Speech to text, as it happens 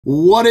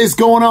What is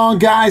going on,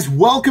 guys?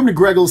 Welcome to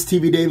Greggles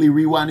TV Daily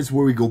Rewind. This is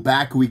where we go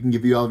back and we can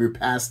give you all of your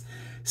past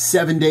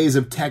 7 days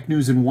of tech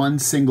news in one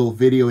single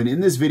video. And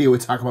in this video, we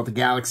talk about the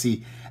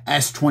Galaxy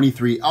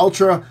S23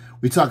 Ultra.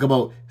 We talk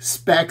about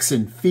specs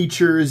and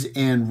features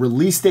and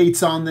release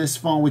dates on this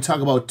phone. We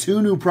talk about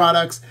 2 new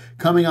products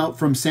coming out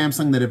from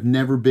Samsung that have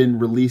never been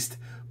released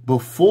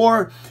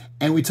before.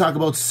 And we talk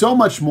about so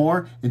much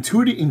more,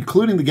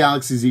 including the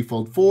Galaxy Z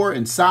Fold 4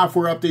 and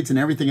software updates and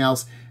everything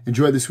else.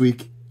 Enjoy this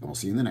week. And we'll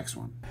see you in the next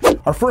one.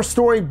 Our first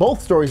story,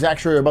 both stories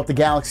actually, are about the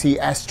Galaxy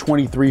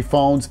S23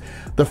 phones.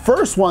 The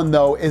first one,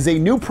 though, is a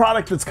new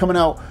product that's coming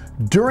out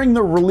during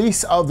the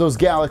release of those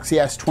Galaxy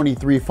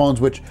S23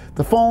 phones, which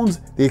the phones,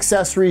 the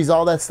accessories,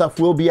 all that stuff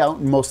will be out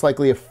in most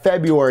likely of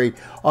February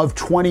of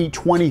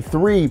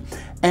 2023.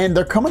 And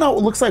they're coming out,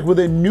 it looks like, with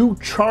a new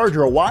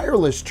charger, a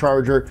wireless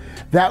charger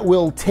that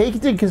will take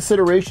into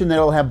consideration that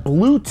it'll have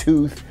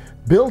Bluetooth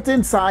built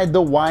inside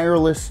the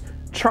wireless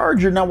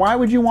charger. Now, why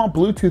would you want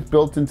Bluetooth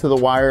built into the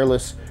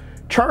wireless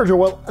charger?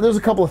 Well, there's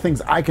a couple of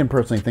things I can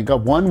personally think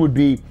of. One would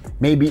be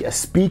maybe a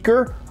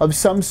speaker of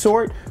some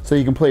sort, so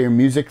you can play your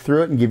music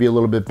through it and give you a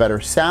little bit better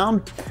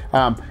sound.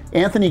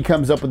 Anthony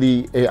comes up with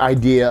the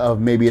idea of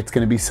maybe it's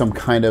going to be some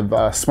kind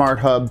of smart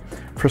hub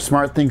for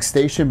SmartThings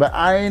Station, but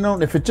I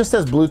don't, if it just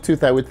has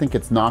Bluetooth, I would think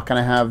it's not going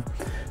to have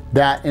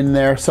that in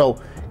there. So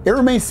it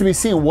remains to be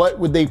seen, what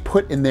would they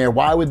put in there?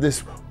 Why would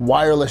this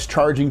wireless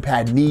charging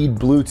pad need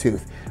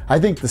Bluetooth? I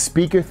think the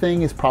speaker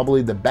thing is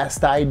probably the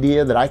best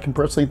idea that I can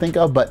personally think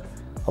of, but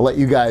I'll let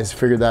you guys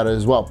figure that out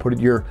as well. Put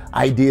your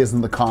ideas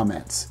in the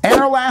comments. And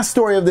our last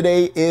story of the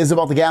day is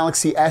about the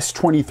Galaxy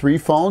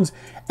S23 phones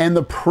and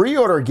the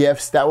pre-order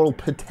gifts that will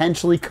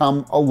potentially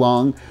come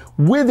along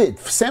with it.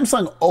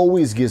 Samsung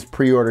always gives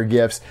pre-order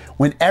gifts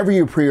whenever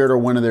you pre-order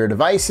one of their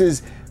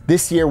devices.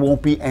 This year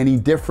won't be any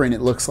different,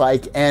 it looks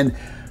like. And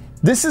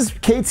this is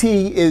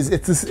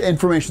this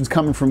information's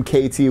coming from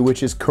KT,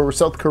 which is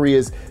South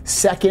Korea's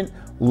second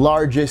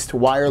largest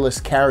wireless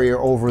carrier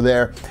over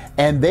there,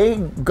 and they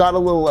got a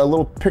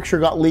little picture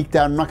got leaked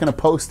out. I'm not going to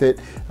post it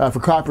for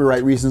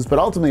copyright reasons, but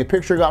ultimately a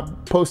picture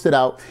got posted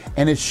out,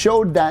 and it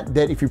showed that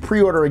if you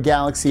pre-order a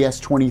Galaxy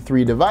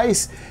S23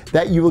 device,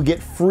 that you will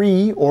get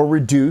free or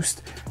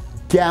reduced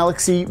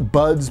Galaxy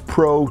Buds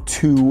Pro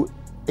 2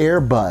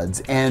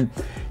 earbuds. And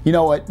you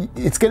know what,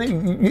 it's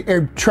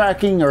gonna,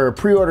 tracking or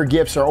pre-order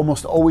gifts are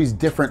almost always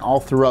different all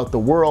throughout the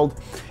world.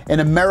 In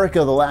America,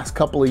 the last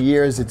couple of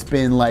years, it's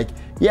been like,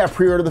 yeah,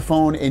 pre-order the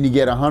phone and you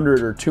get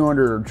 $100 or $200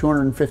 or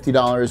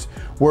 $250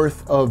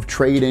 worth of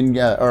trade-in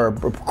or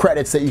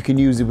credits that you can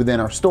use within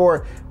our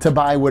store to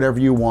buy whatever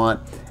you want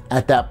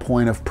at that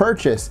point of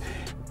purchase.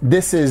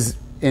 This is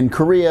in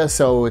Korea,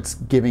 so it's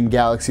giving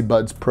Galaxy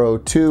Buds Pro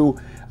 2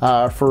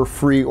 for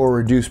free or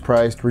reduced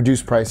price.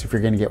 Reduced price if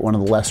you're going to get one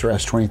of the lesser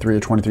S23 or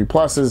 23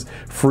 Pluses.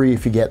 Free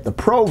if you get the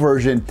Pro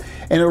version.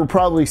 And it'll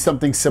probably be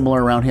something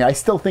similar around here. I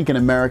still think in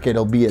America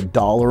it'll be a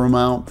dollar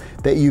amount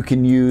that you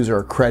can use, or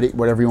a credit,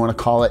 whatever you want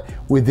to call it,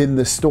 within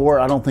the store.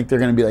 I don't think they're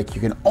going to be like,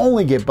 you can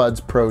only get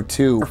Buds Pro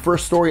 2. Our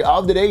first story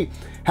of the day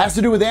has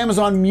to do with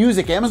Amazon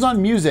Music.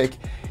 Amazon Music,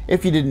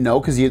 if you didn't know,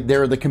 because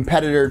they're the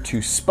competitor to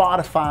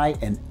Spotify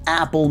and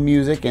Apple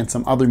Music and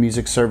some other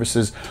music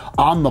services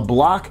on the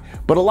block.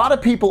 But a lot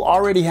of people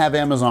already have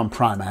Amazon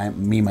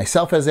Prime. Me,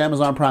 myself, has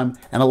Amazon Prime,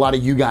 and a lot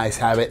of you guys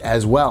have it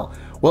as well.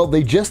 Well,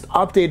 they just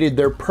updated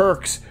their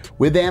perks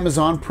with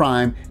Amazon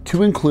Prime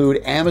to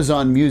include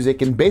Amazon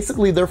Music and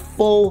basically their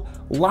full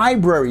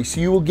library. So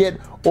you will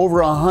get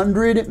over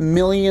 100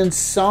 million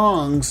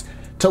songs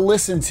to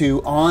listen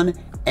to on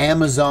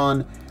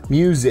Amazon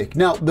Music.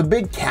 Now, the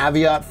big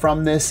caveat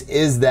from this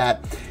is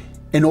that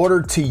in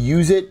order to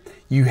use it,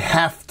 you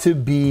have to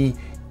be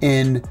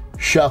in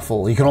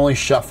shuffle. You can only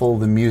shuffle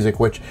the music,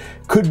 which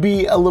could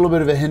be a little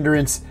bit of a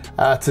hindrance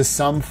to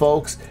some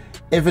folks.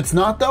 If it's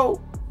not, though,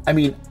 I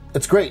mean,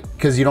 it's great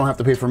because you don't have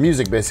to pay for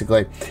music,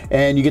 basically.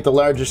 And you get the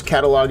largest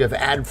catalog of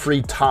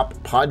ad-free top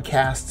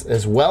podcasts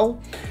as well.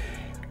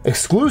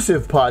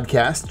 Exclusive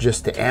podcasts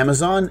just to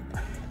Amazon.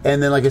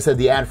 And then, like I said,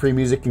 the ad-free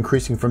music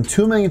increasing from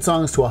 2 million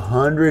songs to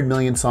 100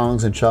 million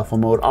songs in shuffle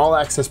mode. All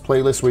access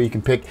playlists where you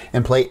can pick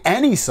and play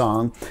any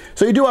song.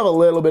 So you do have a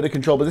little bit of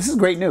control, but this is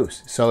great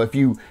news. So if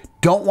you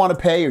don't want to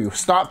pay, or you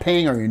stop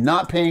paying, or you're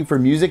not paying for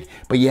music,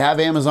 but you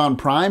have Amazon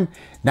Prime,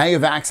 now you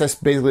have access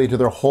basically to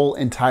their whole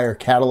entire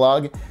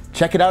catalog.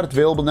 Check it out. It's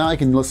available now. You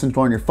can listen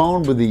to it on your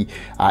phone with the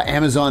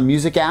Amazon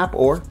Music app,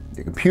 or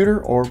your computer,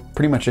 or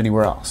pretty much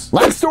anywhere else.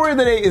 Last story of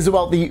the day is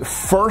about the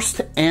first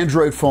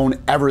Android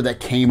phone ever that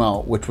came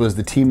out, which was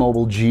the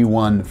T-Mobile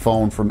G1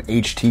 phone from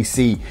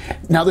HTC.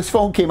 Now, this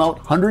phone came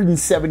out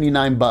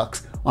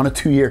 $179 on a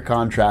 2-year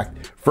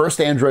contract. First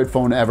Android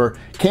phone ever.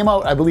 Came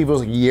out, I believe it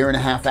was like a year and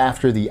a half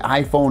after the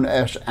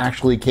iPhone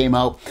actually came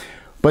out.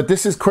 But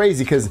this is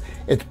crazy because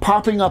it's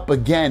popping up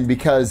again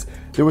because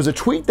there was a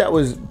tweet that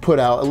was put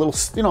out, a little,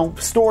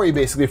 story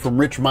basically from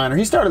Rich Miner.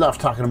 He started off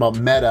talking about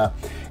Meta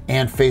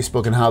and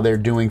Facebook and how they're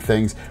doing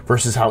things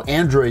versus how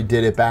Android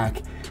did it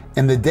back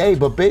in the day.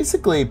 But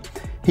basically,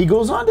 he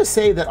goes on to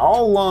say that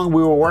all along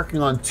we were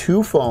working on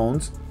 2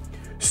 phones.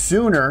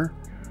 Sooner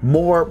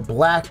more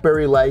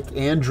BlackBerry-like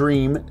and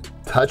Dream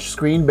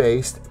touchscreen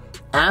based.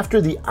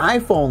 After the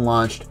iPhone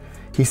launched,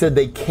 he said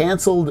they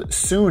canceled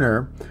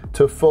sooner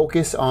to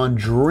focus on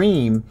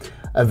Dream,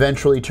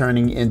 eventually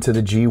turning into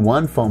the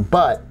G1 phone.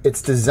 But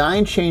its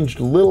design changed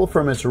little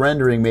from its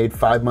rendering made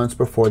 5 months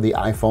before the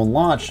iPhone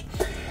launched.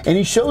 And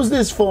he shows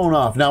this phone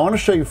off. Now I want to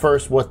show you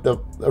first what the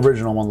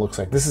original one looks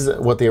like. This is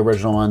what the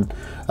original one,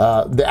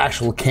 the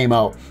actual came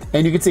out.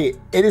 And you can see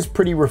it is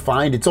pretty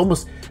refined. It's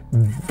almost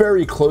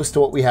very close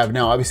to what we have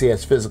now. Obviously it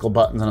has physical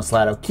buttons and a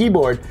slide out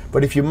keyboard,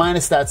 but if you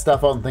minus that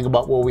stuff out and think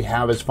about what we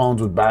have as phones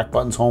with back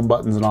buttons, home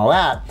buttons and all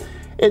that,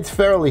 it's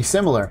fairly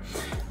similar.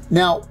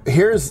 Now,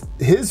 here's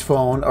his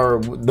phone, or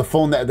the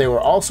phone that they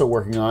were also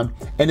working on,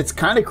 and it's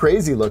kind of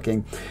crazy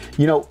looking.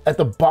 You know, at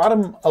the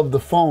bottom of the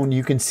phone,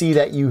 you can see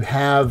that you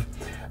have,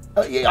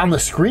 on the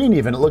screen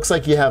even, it looks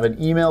like you have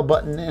an email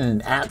button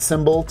and an @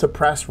 symbol to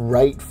press,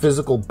 right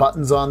physical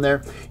buttons on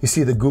there. You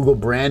see the Google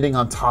branding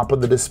on top of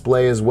the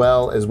display as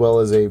well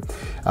as a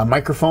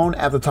microphone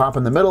at the top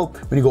in the middle.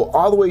 When you go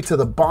all the way to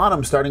the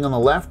bottom, starting on the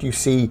left, you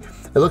see,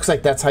 it looks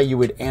like that's how you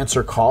would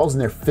answer calls,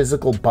 and they're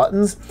physical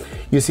buttons.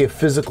 You see a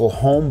physical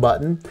home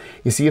button,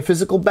 you see a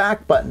physical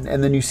back button,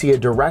 and then you see a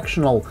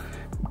directional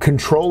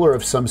controller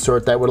of some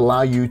sort that would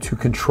allow you to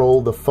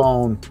control the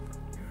phone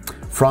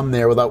from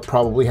there without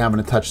probably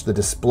having to touch the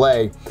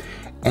display.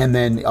 And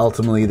then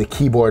ultimately the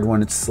keyboard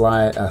when it's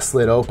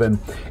slid open.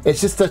 It's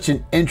just such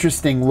an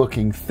interesting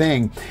looking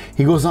thing.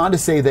 He goes on to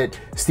say that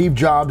Steve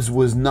Jobs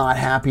was not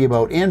happy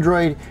about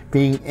Android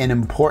being an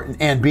important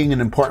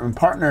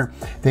partner.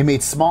 They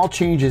made small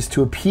changes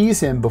to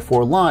appease him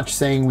before launch,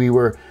 saying we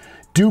were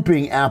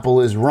duping Apple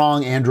is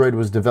wrong. Android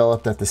was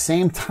developed at the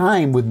same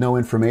time with no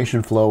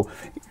information flow.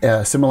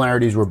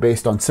 Similarities were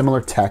based on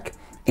similar tech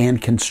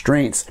and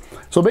constraints.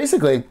 So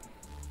basically,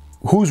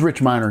 who's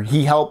Rich Miner?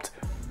 He helped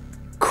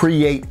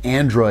create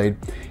Android.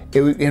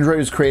 Android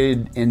was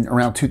created in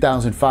around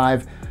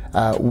 2005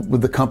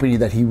 with the company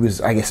that he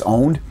was, I guess,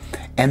 owned.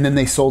 And then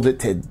they sold it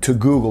to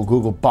Google.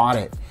 Google bought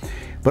it.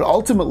 But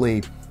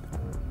ultimately,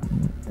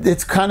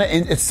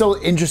 it's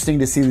so interesting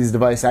to see these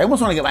devices. I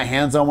almost want to get my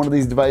hands on one of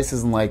these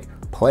devices and like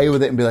play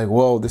with it and be like,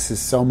 whoa, this is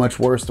so much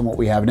worse than what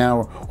we have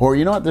now. Or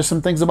you know what, there's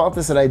some things about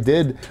this that I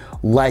did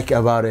like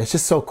about it. It's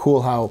just so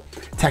cool how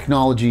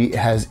technology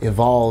has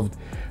evolved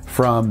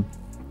from,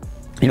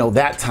 you know,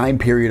 that time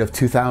period of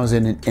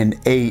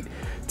 2008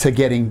 to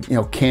getting, you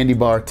know, candy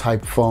bar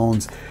type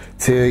phones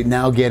to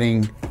now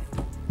getting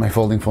my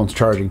folding phones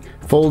charging,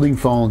 folding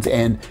phones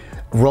and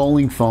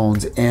rolling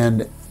phones,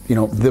 and you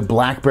know, the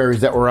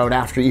Blackberries that were out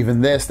after even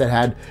this that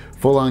had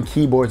full-on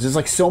keyboards. There's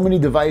like so many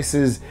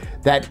devices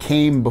that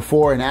came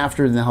before and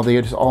after, and how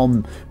they just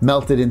all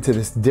melted into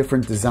this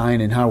different design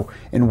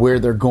and where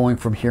they're going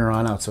from here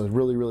on out. So it's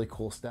really, really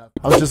cool stuff.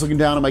 I was just looking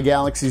down at my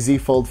Galaxy Z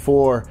Fold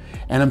 4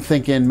 and I'm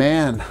thinking,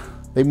 man,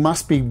 they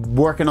must be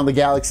working on the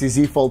Galaxy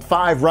Z Fold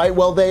 5, right?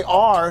 Well, they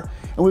are,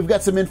 and we've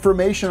got some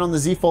information on the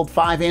Z Fold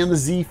 5 and the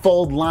Z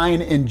Fold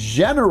line in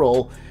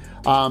general,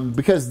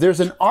 because there's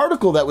an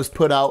article that was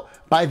put out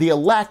by the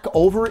elect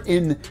over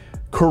in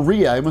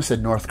Korea. I almost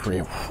said North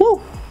Korea.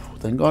 Whew,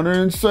 thank God I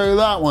didn't say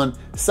that one.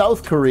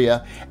 South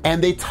Korea.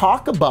 And they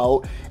talk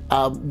about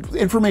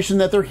information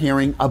that they're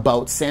hearing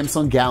about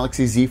Samsung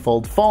Galaxy Z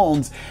Fold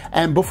phones.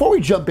 And before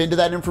we jump into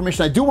that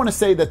information, I do want to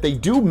say that they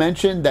do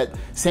mention that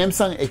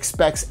Samsung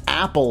expects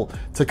Apple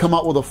to come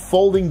out with a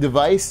folding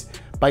device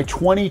by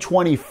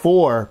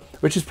 2024,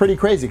 which is pretty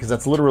crazy because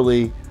that's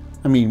literally,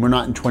 I mean, we're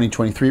not in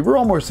 2023, we're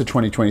almost to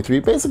 2023,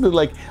 basically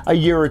like a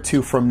year or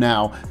two from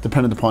now,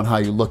 depending upon how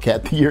you look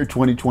at the year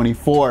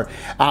 2024.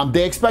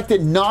 They expect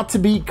it not to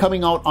be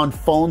coming out on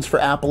phones for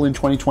Apple in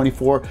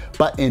 2024,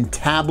 but in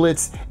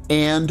tablets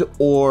and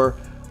or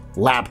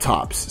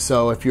laptops.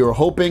 So if you're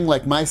hoping,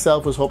 like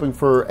myself was hoping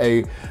for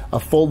a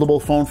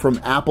foldable phone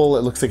from Apple,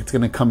 it looks like it's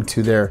gonna come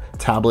to their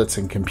tablets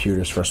and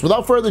computers first.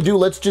 Without further ado,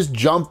 let's just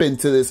jump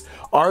into this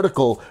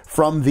article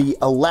from the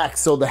elect.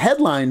 So the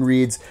headline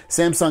reads,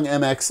 Samsung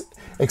MX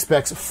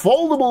expects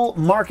foldable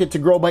market to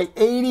grow by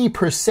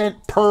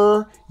 80%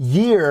 per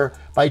year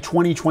by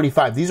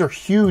 2025. These are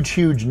huge,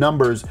 huge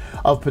numbers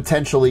of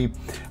potentially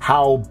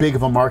how big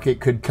of a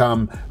market could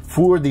come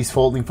for these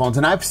folding phones.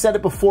 And I've said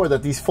it before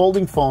that these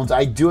folding phones,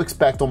 I do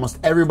expect almost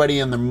everybody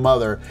and their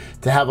mother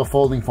to have a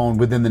folding phone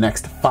within the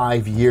next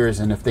 5 years.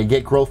 And if they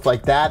get growth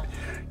like that,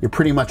 you're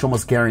pretty much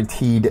almost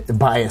guaranteed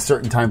by a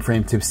certain time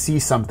frame to see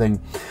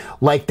something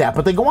like that.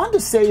 But they go on to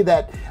say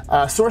that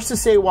sources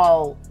say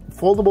while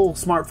foldable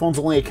smartphones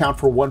only account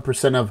for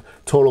 1% of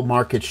total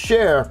market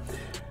share,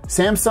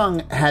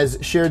 Samsung has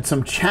shared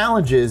some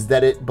challenges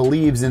that it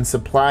believes in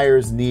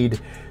suppliers need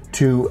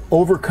to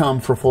overcome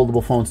for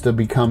foldable phones to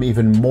become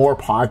even more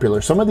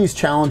popular. Some of these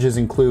challenges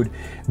include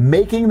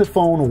making the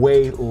phone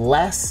weigh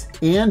less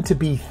and to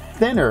be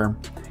thinner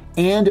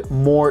and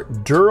more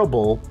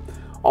durable,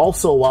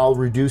 also while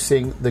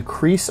reducing the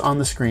crease on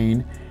the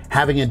screen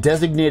having a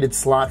designated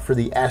slot for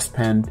the S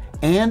Pen,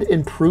 and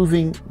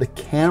improving the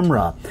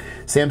camera.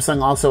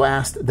 Samsung also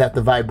asked that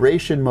the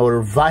vibration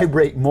motor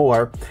vibrate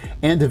more,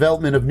 and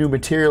development of new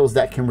materials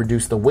that can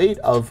reduce the weight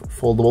of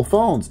foldable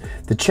phones.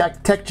 The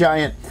tech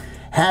giant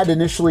had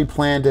initially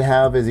planned to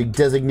have as a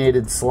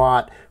designated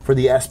slot for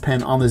the S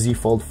Pen on the Z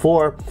Fold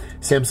 4.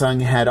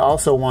 Samsung had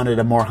also wanted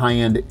a more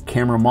high-end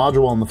camera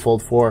module on the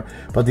Fold 4,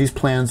 but these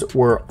plans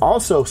were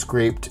also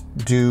scrapped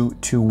due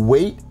to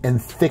weight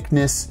and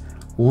thickness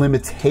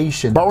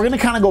limitations. But we're gonna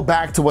kind of go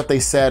back to what they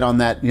said on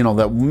that,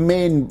 that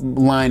main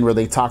line where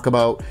they talk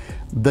about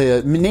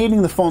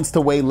needing the phones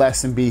to weigh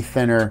less and be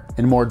thinner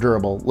and more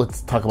durable.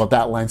 Let's talk about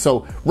that line.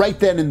 So right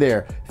then and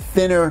there,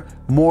 thinner,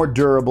 more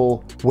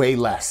durable, weigh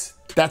less.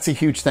 That's a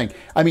huge thing.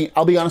 I mean,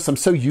 I'll be honest, I'm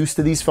so used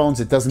to these phones,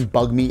 it doesn't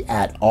bug me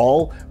at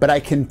all, but I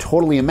can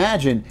totally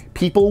imagine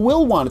people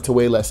will want it to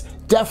weigh less,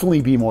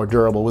 definitely be more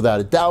durable without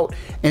a doubt,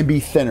 and be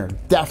thinner,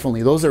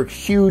 definitely. Those are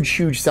huge,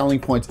 huge selling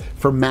points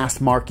for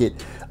mass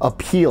market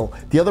appeal.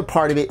 The other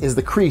part of it is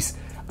the crease.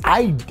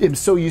 I am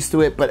so used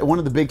to it, but one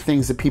of the big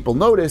things that people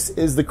notice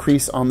is the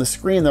crease on the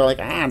screen. They're like,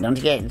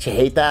 don't you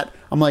hate that?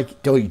 I'm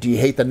like, do you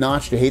hate the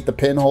notch? Do you hate the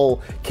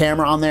pinhole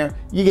camera on there?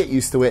 You get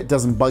used to it. It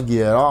doesn't bug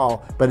you at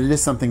all, but it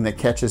is something that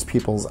catches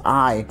people's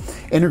eye.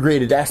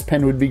 Integrated S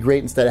Pen would be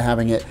great instead of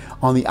having it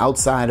on the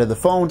outside of the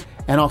phone,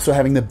 and also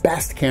having the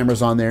best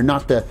cameras on there,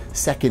 not the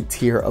second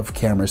tier of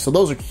cameras. So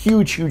those are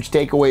huge, huge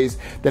takeaways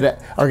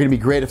that are going to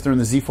be great if they're in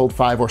the Z Fold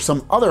 5 or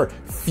some other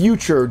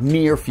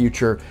near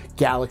future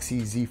Galaxy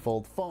Z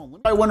Fold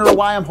phone. I wonder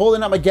why I'm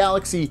holding up my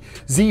Galaxy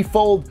Z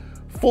Fold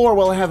 4.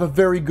 Well, I have a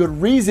very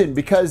good reason,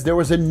 because there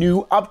was a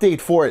new update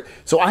for it.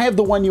 So I have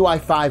the One UI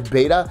 5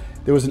 beta.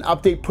 There was an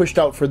update pushed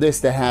out for this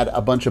that had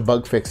a bunch of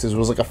bug fixes. It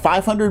was like a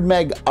 500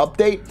 meg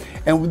update,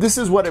 and this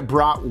is what it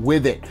brought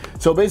with it.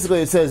 So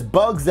basically it says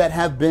bugs that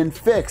have been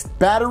fixed.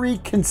 Battery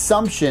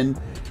consumption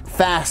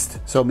fast,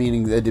 so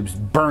meaning that it's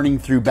burning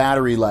through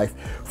battery life.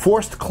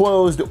 Forced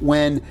closed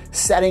when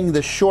setting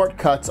the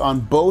shortcuts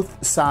on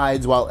both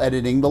sides while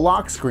editing the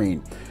lock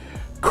screen.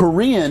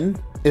 Korean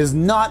is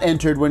not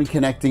entered when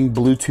connecting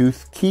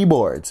Bluetooth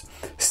keyboards.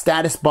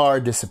 Status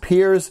bar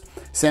disappears.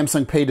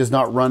 Samsung Pay does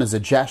not run as a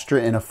gesture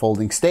in a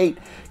folding state.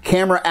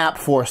 Camera app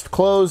forced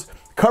close.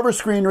 Cover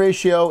screen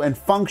ratio and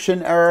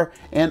function error,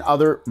 and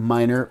other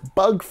minor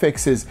bug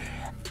fixes.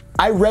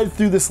 I read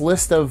through this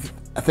list of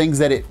things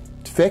that it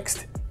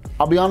fixed.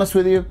 I'll be honest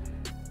with you,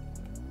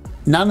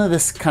 none of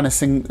this kind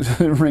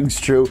of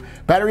rings true.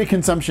 Battery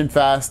consumption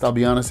fast. I'll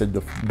be honest,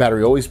 the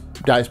battery always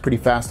dies pretty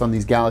fast on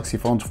these Galaxy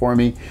phones for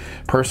me,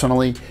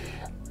 personally.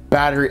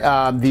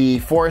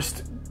 The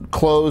forced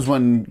close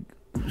when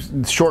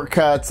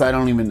shortcuts,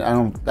 nothing,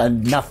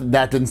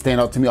 that didn't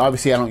stand out to me.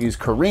 Obviously, I don't use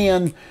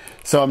Korean,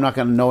 so I'm not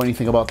going to know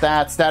anything about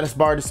that. Status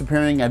bar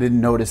disappearing, I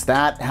didn't notice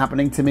that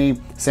happening to me.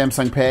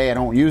 Samsung Pay, I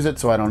don't use it,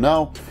 so I don't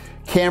know.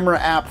 Camera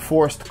app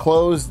forced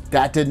close,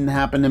 that didn't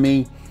happen to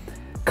me.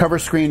 Cover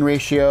screen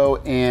ratio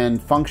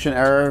and function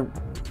error,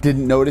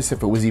 didn't notice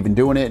if it was even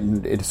doing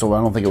it, so I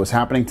don't think it was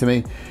happening to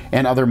me.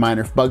 And other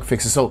minor bug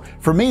fixes. So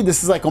for me,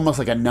 this is like almost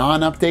like a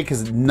non-update,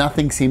 because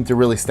nothing seemed to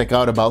really stick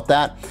out about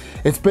that.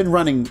 It's been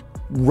running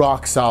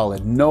rock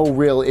solid, no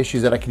real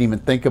issues that I can even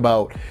think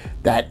about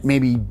that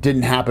maybe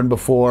didn't happen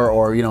before,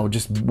 or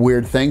just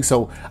weird things.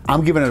 So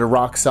I'm giving it a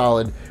rock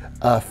solid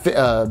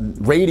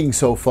rating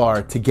so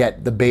far to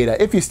get the beta,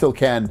 if you still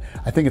can.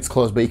 I think it's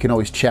closed, but you can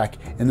always check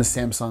in the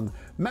Samsung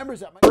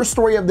members app. My first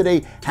story of the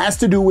day has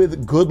to do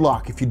with Good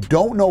Lock. If you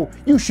don't know,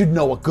 you should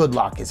know what Good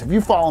Lock is. If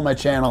you follow my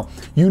channel,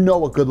 you know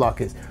what Good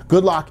Lock is.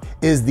 Good Lock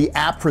is the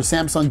app for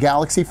Samsung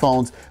Galaxy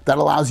phones that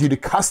allows you to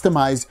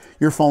customize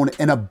your phone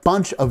in a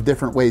bunch of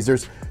different ways.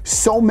 There's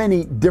so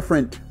many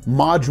different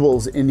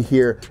modules in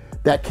here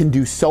that can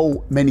do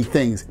so many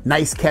things.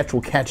 Nice Catch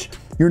will catch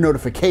your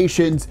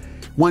notifications.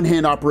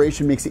 One-hand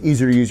operation makes it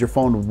easier to use your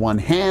phone with one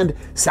hand.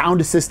 Sound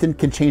Assistant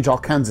can change all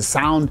kinds of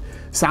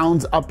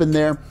sounds up in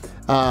there.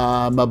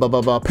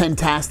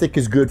 Pentastic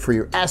is good for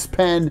your S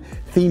Pen.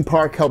 Theme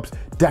Park helps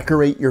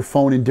decorate your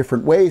phone in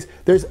different ways.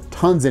 There's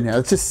tons in here.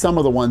 That's just some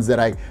of the ones that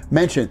I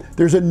mentioned.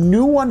 There's a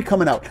new one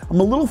coming out.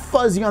 I'm a little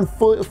fuzzy on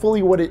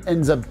fully what it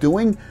ends up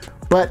doing,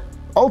 but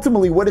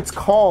ultimately what it's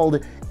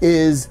called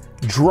is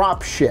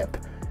Drop Ship.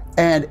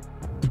 And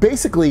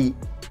basically,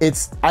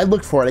 I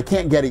looked for it, I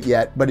can't get it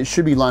yet, but it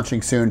should be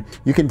launching soon.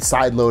 You can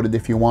sideload it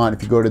if you want,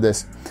 if you go to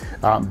this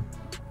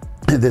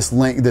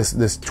link,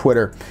 this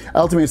Twitter.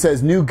 Ultimately, it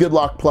says new Good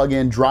Lock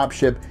plugin,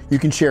 Dropship. You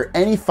can share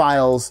any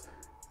files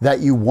that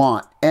you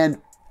want. And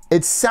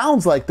it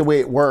sounds like the way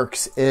it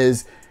works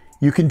is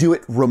you can do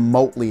it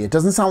remotely. It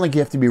doesn't sound like you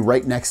have to be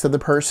right next to the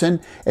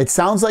person. It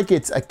sounds like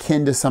it's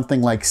akin to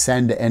something like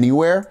Send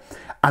Anywhere.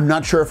 I'm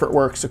not sure if it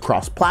works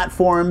across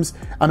platforms.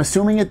 I'm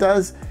assuming it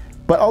does.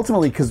 But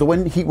ultimately, because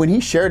when he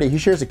shared it, he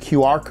shares a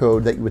QR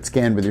code that you would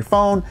scan with your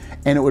phone,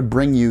 and it would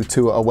bring you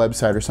to a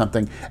website or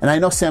something. And I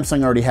know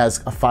Samsung already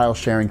has a file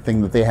sharing thing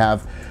that they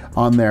have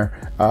on there,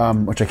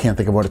 which I can't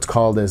think of what it's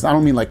called. I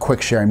don't mean like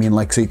quick share, I mean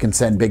like so you can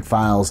send big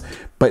files,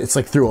 but it's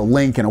like through a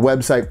link and a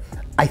website.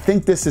 I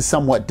think this is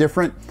somewhat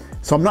different.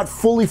 So I'm not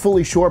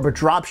fully sure, but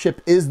dropship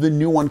is the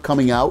new one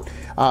coming out.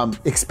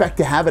 Expect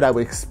to have it, I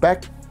would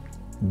expect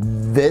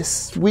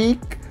this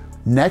week,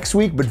 next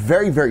week, but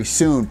very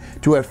soon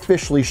to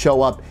officially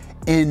show up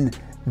in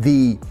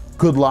the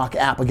Good Lock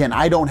app. Again,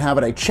 I don't have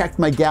it. I checked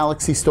my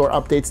Galaxy Store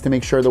updates to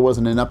make sure there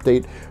wasn't an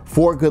update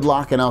for Good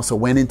Lock, and I also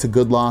went into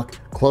Good Lock,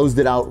 closed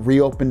it out,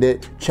 reopened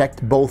it,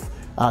 checked both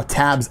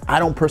tabs. I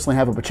don't personally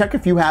have it, but check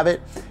if you have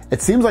it.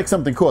 It seems like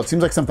something cool. It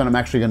seems like something I'm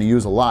actually going to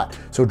use a lot.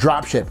 So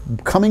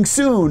dropship coming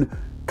soon,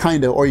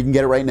 kind of, or you can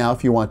get it right now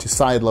if you want to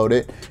sideload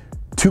it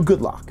to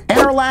Good Lock. And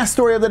our last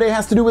story of the day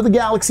has to do with the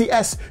Galaxy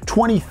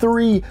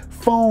S23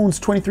 phones,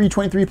 23,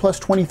 23 Plus,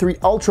 23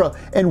 Ultra,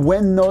 and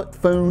when the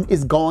phone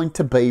is going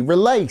to be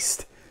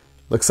released.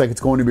 Looks like it's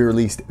going to be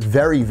released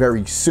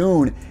very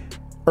soon,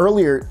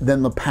 earlier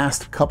than the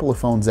past couple of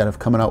phones that have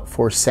come out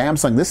for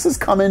Samsung. This is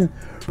coming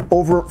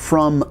over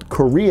from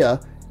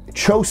Korea,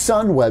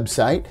 Chosun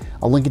website.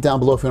 I'll link it down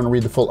below if you want to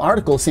read the full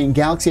article, saying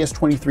Galaxy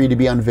S23 to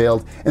be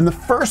unveiled in the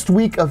first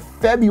week of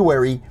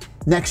February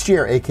next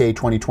year, aka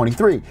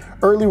 2023.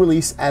 Early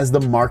release as the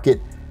market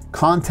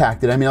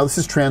contacted. I mean, now this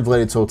is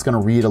translated, so it's going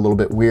to read a little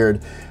bit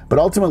weird, but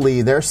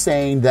ultimately they're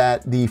saying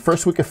that the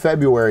first week of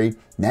February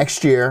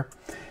next year,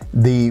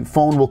 the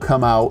phone will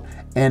come out,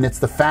 and it's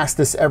the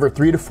fastest ever,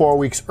 3 to 4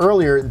 weeks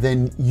earlier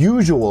than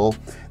usual.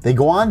 They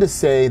go on to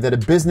say that a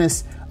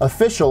business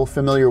official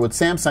familiar with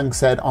Samsung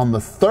said on the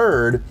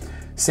 3rd,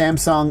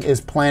 Samsung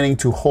is planning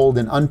to hold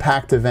an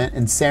Unpacked event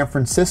in San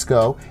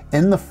Francisco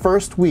in the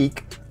first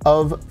week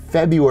of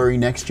February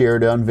next year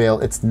to unveil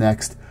its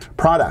next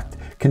product.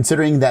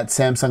 Considering that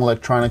Samsung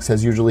Electronics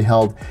has usually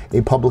held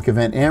a public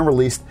event and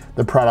released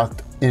the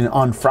product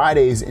on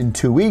Fridays in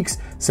 2 weeks,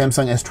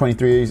 Samsung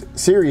S23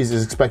 series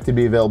is expected to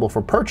be available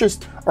for purchase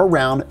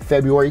around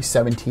February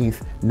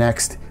 17th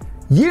next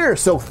year.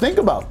 So think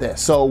about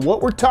this. So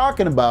what we're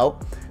talking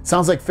about,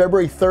 sounds like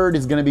February 3rd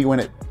is going to be when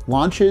it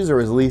launches, or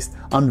is at least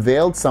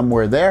unveiled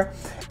somewhere there.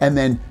 And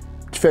then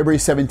February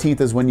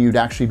 17th is when you'd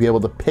actually be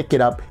able to pick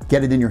it up,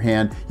 get it in your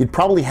hand. You'd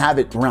probably have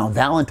it around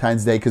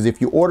Valentine's Day, because if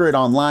you order it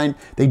online,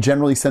 they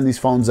generally send these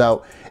phones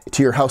out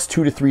to your house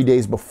 2 to 3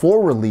 days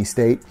before release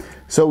date.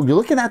 So you're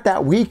looking at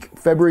that week,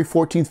 February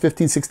 14th,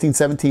 15th,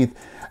 16th,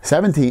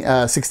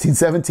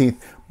 17th,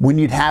 when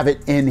you'd have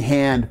it in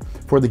hand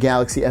for the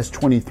Galaxy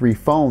S23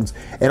 phones.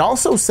 It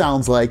also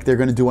sounds like they're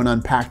going to do an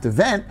Unpacked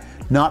event,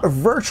 not a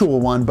virtual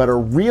one, but a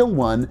real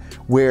one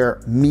where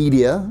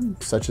media,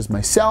 such as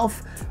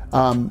myself,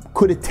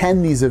 could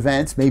attend these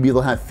events. Maybe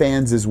they'll have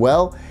fans as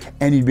well,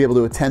 and you'd be able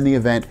to attend the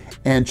event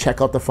and check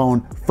out the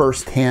phone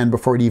firsthand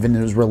before it even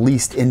is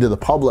released into the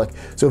public.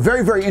 So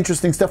very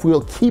interesting stuff. We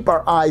will keep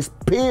our eyes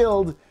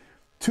peeled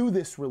to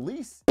this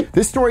release.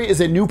 This story is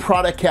a new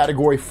product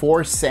category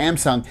for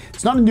Samsung.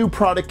 It's not a new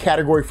product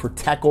category for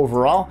tech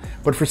overall,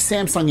 but for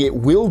Samsung it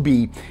will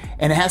be,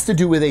 and it has to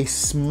do with a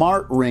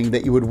smart ring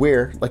that you would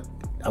wear, like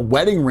a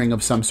wedding ring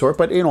of some sort,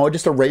 but you know,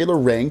 just a regular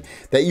ring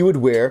that you would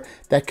wear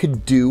that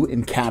could do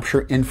and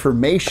capture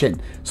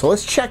information. So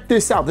let's check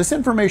this out. This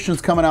information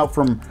is coming out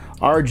from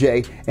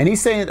RJ, and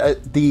he's saying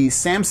the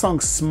Samsung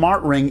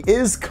Smart Ring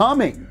is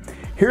coming.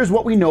 Here's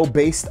what we know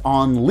based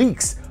on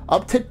leaks.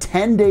 Up to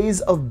 10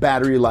 days of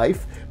battery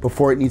life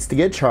before it needs to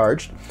get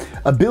charged.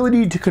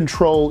 Ability to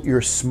control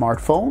your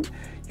smartphone,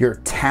 your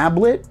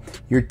tablet,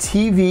 your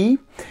TV.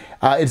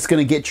 It's going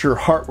to get your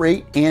heart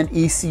rate and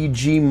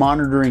ECG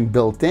monitoring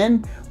built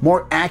in.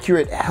 More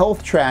accurate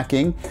health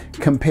tracking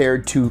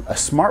compared to a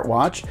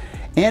smartwatch.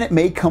 And it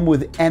may come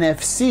with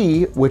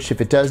NFC, which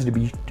if it does,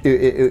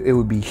 it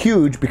would be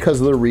huge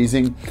because of the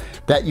reason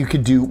that you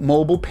could do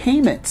mobile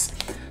payments.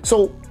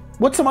 So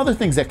what's some other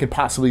things that could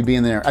possibly be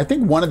in there? I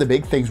think one of the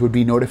big things would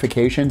be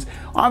notifications.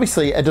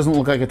 Obviously, it doesn't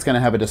look like it's going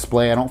to have a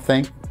display, I don't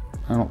think.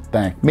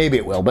 Maybe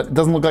it will, but it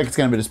doesn't look like it's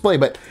going to be a display.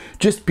 But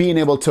just being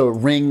able to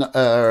ring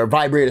or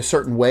vibrate a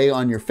certain way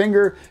on your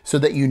finger so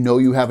that you know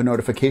you have a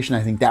notification,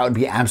 I think that would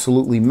be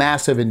absolutely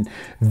massive and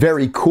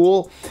very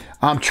cool.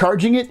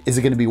 Charging it, is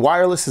it going to be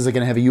wireless? Is it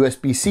going to have a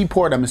USB-C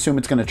port? I'm assuming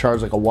it's going to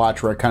charge like a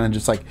watch, where it kind of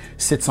just like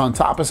sits on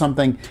top of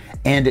something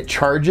and it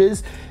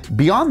charges.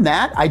 Beyond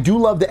that, I do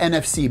love the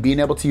NFC, being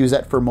able to use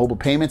that for mobile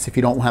payments. If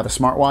you don't have a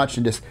smartwatch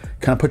and just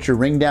kind of put your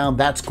ring down,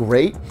 that's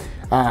great.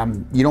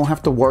 You don't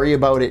have to worry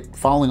about it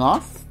falling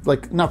off.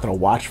 Like, not that a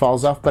watch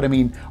falls off, but I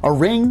mean, a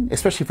ring,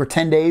 especially for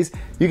 10 days,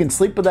 you can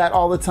sleep with that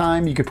all the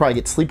time. You could probably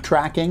get sleep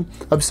tracking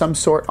of some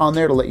sort on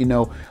there to let you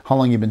know how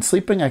long you've been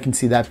sleeping. I can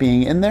see that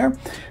being in there.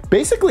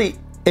 Basically,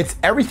 it's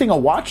everything a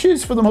watch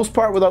is for the most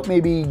part without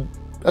maybe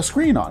a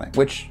screen on it,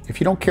 which if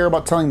you don't care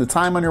about telling the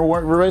time on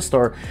your wrist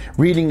or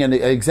reading an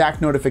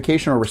exact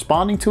notification or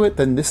responding to it,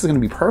 then this is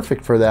going to be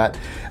perfect for that.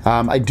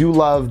 I do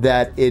love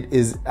that it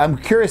is, I'm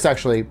curious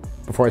actually,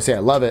 before I say I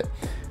love it,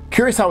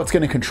 curious how it's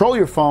going to control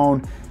your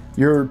phone,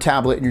 your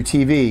tablet, and your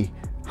TV.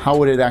 How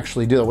would it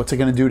actually do that? What's it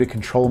going to do to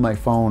control my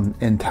phone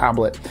and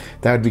tablet?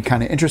 That would be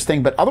kind of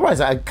interesting. But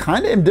otherwise, I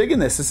kind of am digging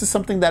this. This is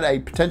something that I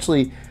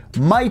potentially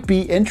might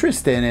be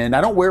interested in.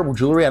 I don't wear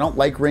jewelry. I don't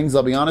like rings,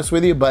 I'll be honest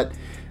with you. But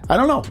I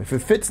don't know. If it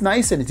fits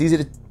nice and it's easy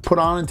to put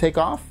on and take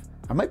off,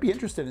 I might be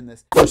interested in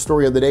this. First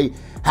story of the day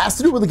has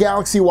to do with the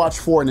Galaxy Watch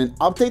 4 and an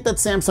update that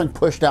Samsung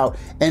pushed out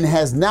and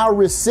has now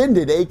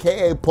rescinded,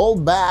 aka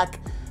pulled back,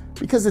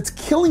 because it's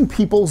killing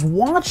people's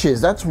watches.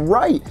 That's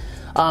right.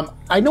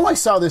 I know I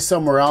saw this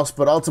somewhere else,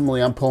 but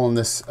ultimately I'm pulling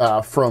this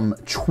from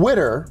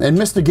Twitter. And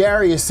Mr.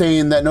 Gary is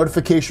saying that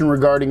notification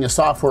regarding a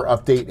software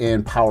update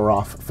and power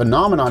off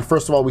phenomenon.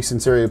 First of all, we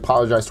sincerely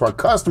apologize to our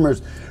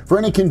customers for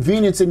any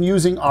inconvenience in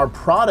using our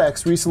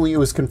products. Recently, it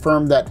was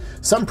confirmed that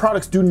some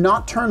products do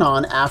not turn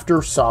on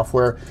after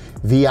software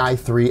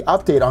VI3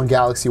 update on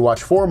Galaxy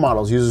Watch 4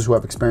 models. Users who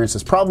have experienced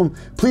this problem,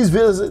 please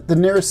visit the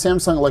nearest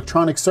Samsung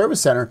Electronics Service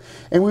Center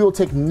and we will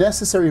take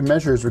necessary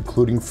measures,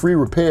 including free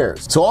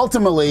repairs. So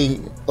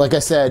ultimately, like I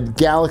said,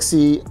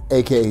 Galaxy,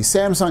 aka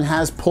Samsung,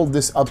 has pulled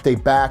this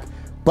update back,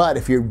 but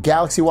if your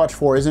Galaxy Watch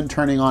 4 isn't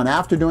turning on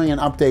after doing an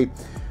update,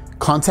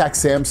 contact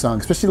Samsung,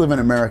 especially living in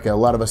America. A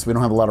lot of us, we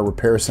don't have a lot of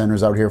repair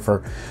centers out here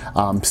for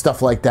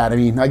stuff like that. I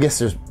mean, I guess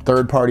there's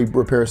third-party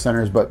repair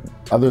centers, but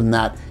other than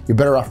that, you're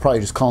better off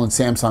probably just calling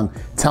Samsung,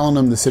 telling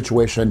them the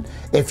situation.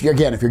 If your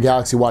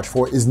Galaxy Watch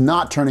 4 is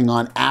not turning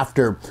on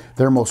after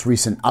their most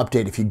recent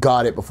update, if you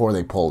got it before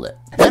they pulled it.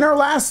 And our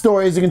last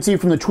story, as you can see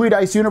from the Tweet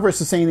Ice universe,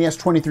 is saying the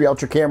S23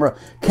 Ultra camera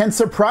can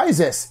surprise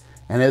us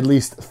in at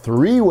least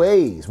 3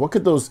 ways. What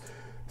could those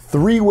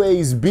 3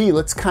 ways be?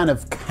 Let's kind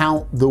of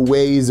count the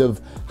ways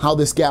of how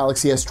this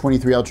Galaxy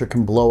S23 Ultra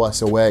can blow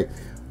us away.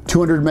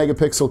 200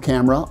 megapixel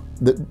camera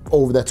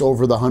that's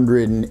over the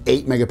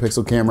 108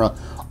 megapixel camera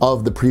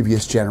of the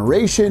previous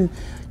generation.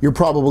 You're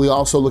probably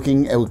also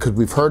looking at, because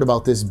we've heard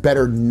about this,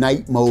 better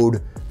night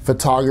mode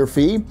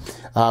photography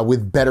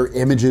with better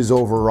images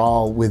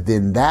overall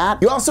within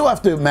that. You also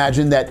have to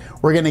imagine that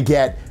we're going to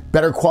get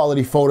better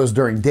quality photos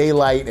during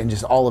daylight, and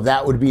just all of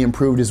that would be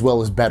improved, as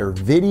well as better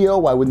video.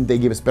 Why wouldn't they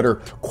give us better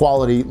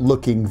quality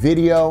looking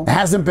video? It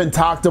hasn't been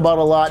talked about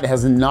a lot. It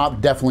has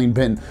not definitely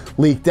been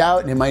leaked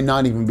out, and it might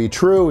not even be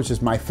true. It's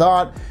just my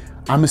thought.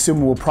 I'm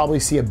assuming we'll probably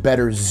see a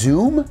better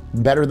zoom,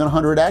 better than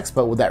 100x,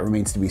 but that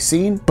remains to be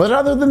seen. But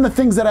other than the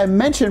things that I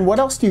mentioned, what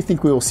else do you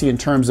think we will see in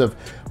terms of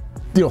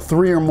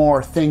 3 or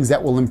more things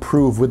that will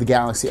improve with the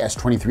Galaxy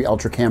S23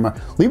 Ultra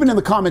camera? Leave it in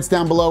the comments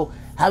down below.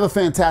 Have a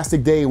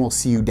fantastic day, and we'll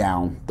see you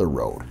down the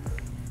road.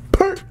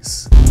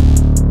 Peace.